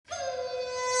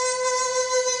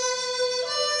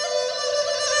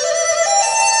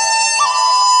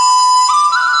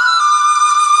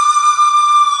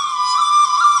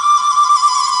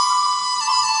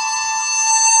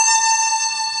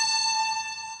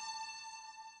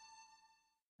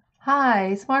Hi,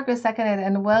 it's Margaret Seconded,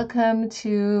 and welcome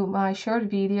to my short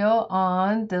video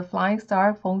on the Flying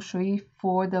Star Feng Shui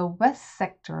for the west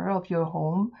sector of your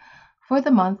home for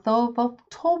the month of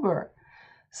October.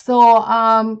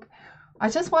 I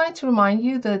just wanted to remind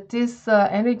you that this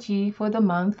energy for the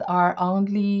month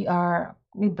are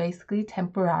basically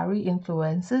temporary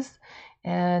influences,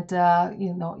 and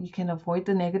you can avoid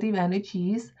the negative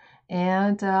energies,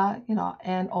 and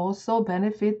and also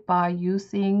benefit by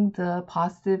using the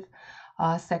positive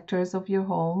sectors of your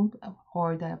home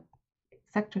or the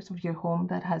sectors of your home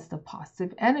that has the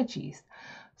positive energies.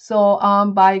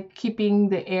 By keeping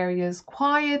the areas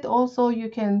quiet, also you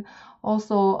can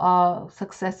also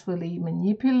successfully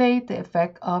manipulate the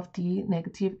effect of the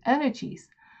negative energies.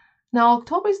 Now,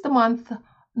 October is the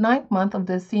ninth month of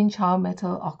the Sin Chao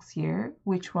Metal Ox year,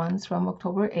 which runs from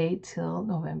October 8th till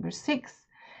November 6th.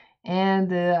 And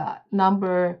the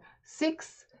number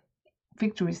 6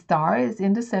 victory star is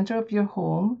in the center of your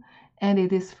home, and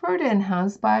it is further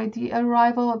enhanced by the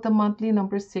arrival of the monthly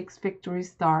number 6 victory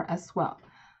star as well.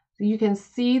 So you can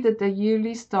see that the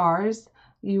yearly stars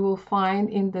you will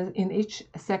find in each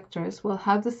sectors will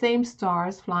have the same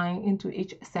stars flying into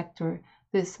each sector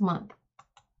this month.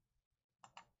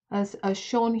 As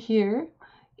shown here,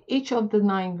 each of the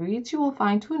 9 grids, you will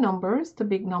find 2 numbers. The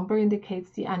big number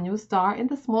indicates the annual star, and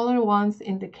the smaller ones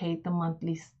indicate the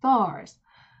monthly stars.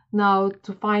 Now,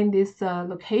 to find these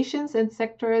locations and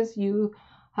sectors, you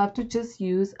have to just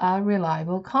use a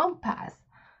reliable compass.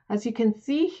 As you can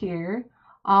see here,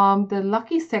 the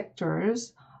lucky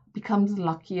sectors becomes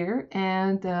luckier,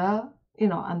 and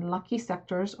unlucky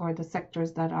sectors, or the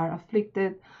sectors that are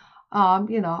afflicted,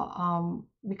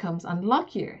 becomes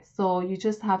unluckier. So you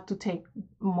just have to take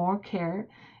more care,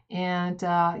 and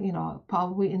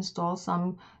probably install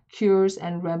some cures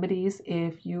and remedies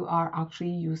if you are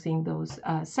actually using those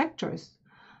sectors.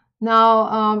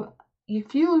 Now,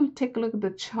 if you take a look at the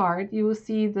chart, you will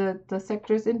see that the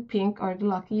sectors in pink are the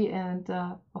lucky, and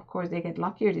of course they get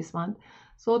luckier this month.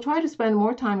 So try to spend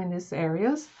more time in these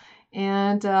areas,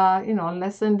 and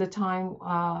lessen the time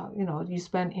you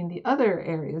spend in the other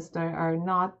areas that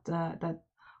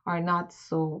are not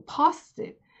so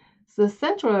positive. So the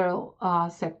central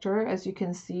sector, as you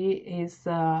can see,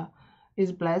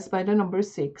 is blessed by the number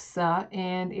 6,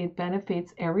 and it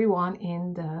benefits everyone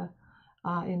in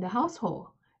the household,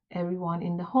 everyone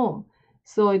in the home.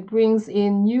 So it brings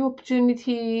in new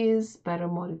opportunities, better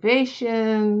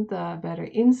motivation, the better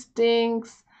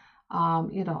instincts.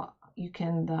 You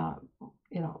can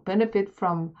benefit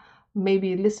from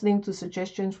maybe listening to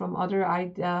suggestions from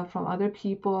other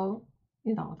people,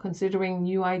 considering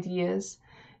new ideas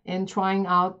and trying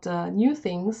out new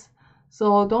things.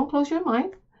 So don't close your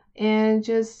mind, and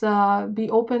just be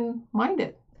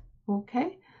open-minded.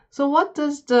 Okay. So what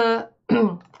does the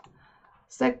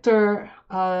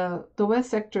the west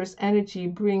sector's energy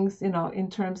brings, in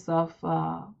terms of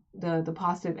the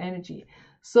positive energy?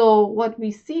 So what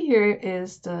we see here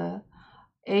is the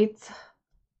eighth,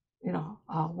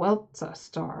 wealth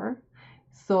star.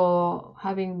 So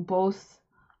having both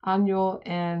annual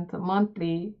and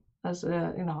monthly as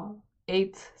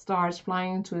 8 stars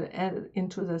flying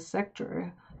into the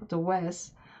sector of the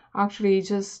west actually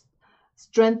just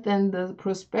strengthen the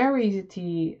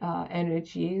prosperity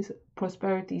energies,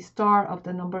 prosperity star of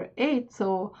the number 8.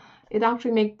 So it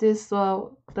actually makes this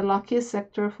the luckiest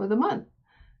sector for the month.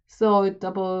 So it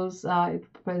doubles, it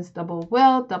brings double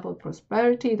wealth, double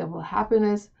prosperity, double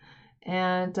happiness,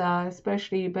 and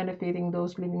especially benefiting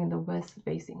those living in the west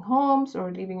facing homes,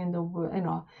 or living in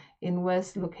the in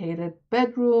west located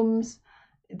bedrooms.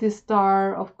 This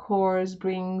star, of course,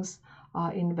 brings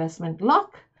investment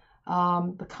luck,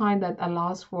 the kind that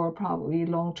allows for probably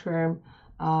long-term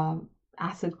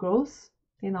asset growth.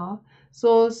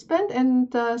 So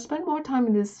spend more time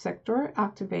in this sector,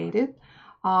 activate it.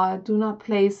 Do not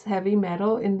place heavy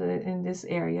metal in this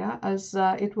area, as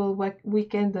it will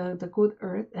weaken the good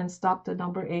earth and stop the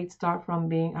number 8 star from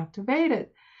being activated.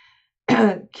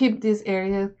 Keep this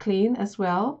area clean as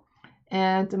well,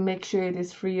 and make sure it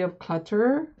is free of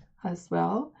clutter as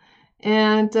well.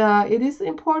 And it is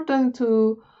important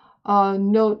to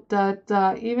note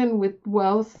that even with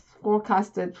wealth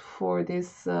forecasted for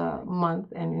this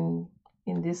month and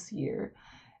in this year,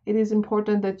 it is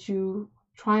important that you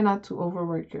try not to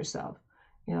overwork yourself,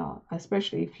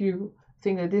 especially if you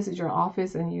think that this is your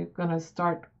office and you're going to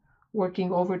start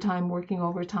working overtime.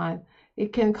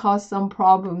 It can cause some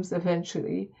problems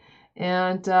eventually.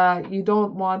 And you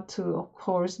don't want to, of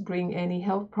course, bring any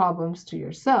health problems to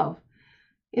yourself.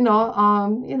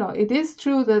 It is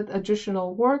true that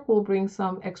additional work will bring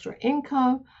some extra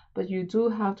income, but you do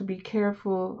have to be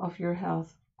careful of your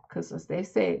health because as they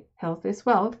say, health is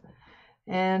wealth.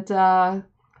 And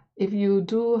if you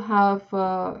do have,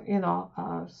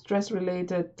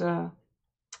 stress-related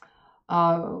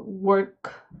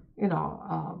work,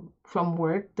 from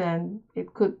work, then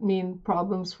it could mean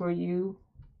problems for you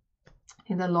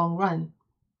in the long run.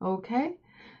 Okay,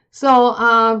 so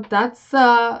that's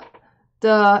the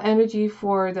energy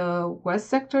for the West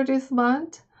sector this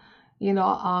month.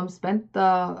 Spent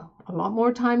a lot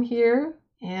more time here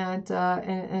and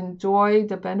enjoy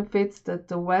the benefits that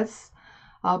the West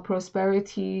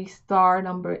prosperity star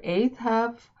number 8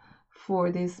 have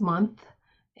for this month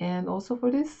and also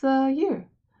for this year.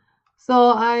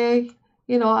 So I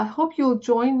hope you'll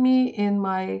join me in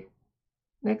my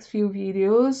next few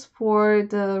videos for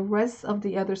the rest of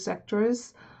the other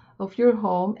sectors of your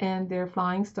home and their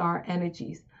flying star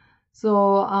energies.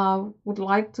 So would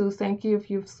like to thank you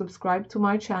if you've subscribed to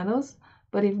my channels,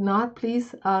 but if not,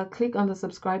 please click on the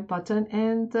subscribe button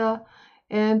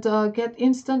and get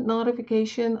instant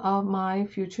notification of my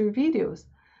future videos.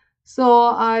 So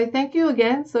I thank you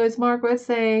again. So it's Margaret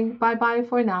saying bye bye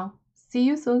for now. See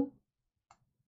you soon.